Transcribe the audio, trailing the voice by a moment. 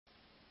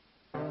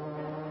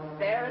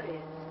there it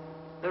is.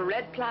 The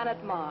red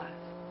planet Mars.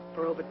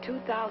 For over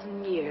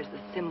 2,000 years, the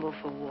symbol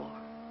for war.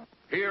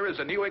 Here is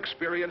a new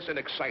experience in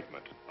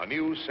excitement, a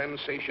new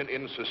sensation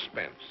in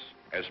suspense,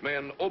 as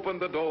men open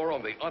the door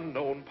on the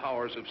unknown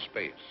powers of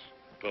space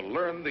to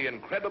learn the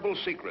incredible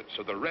secrets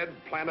of the red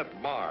planet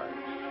Mars.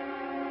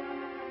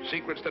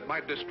 Secrets that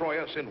might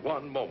destroy us in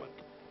one moment.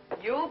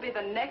 You'll be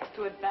the next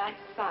to advance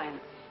science.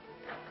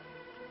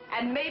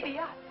 And maybe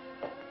us.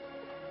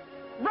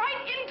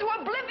 Right into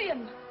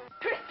oblivion!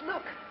 Chris,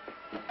 look.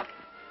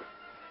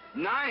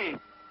 9,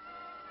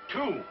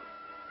 2,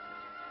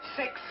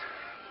 6.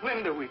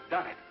 Linda, we've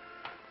done it.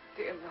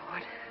 Dear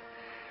Lord,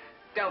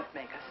 don't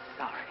make us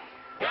sorry.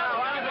 Yeah,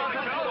 why don't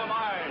you go to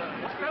Mars?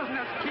 This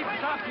business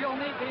keeps up, you'll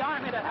need the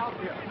Army to help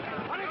you.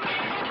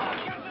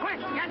 Quick,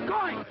 get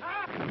going!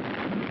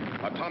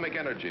 Atomic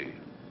energy,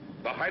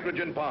 the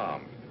hydrogen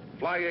bomb,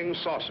 flying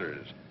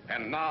saucers,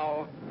 and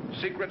now,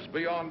 secrets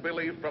beyond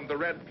belief from the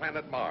red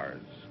planet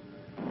Mars.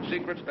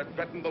 Secrets that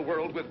threaten the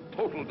world with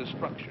total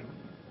destruction,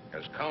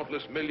 as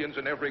countless millions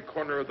in every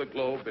corner of the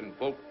globe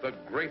invoke the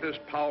greatest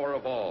power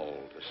of all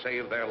to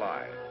save their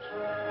lives.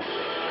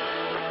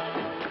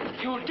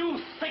 You do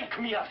think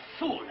me a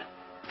fool.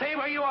 Stay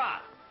where you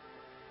are.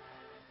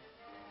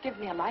 Give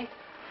me a light.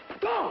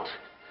 Don't!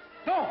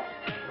 No!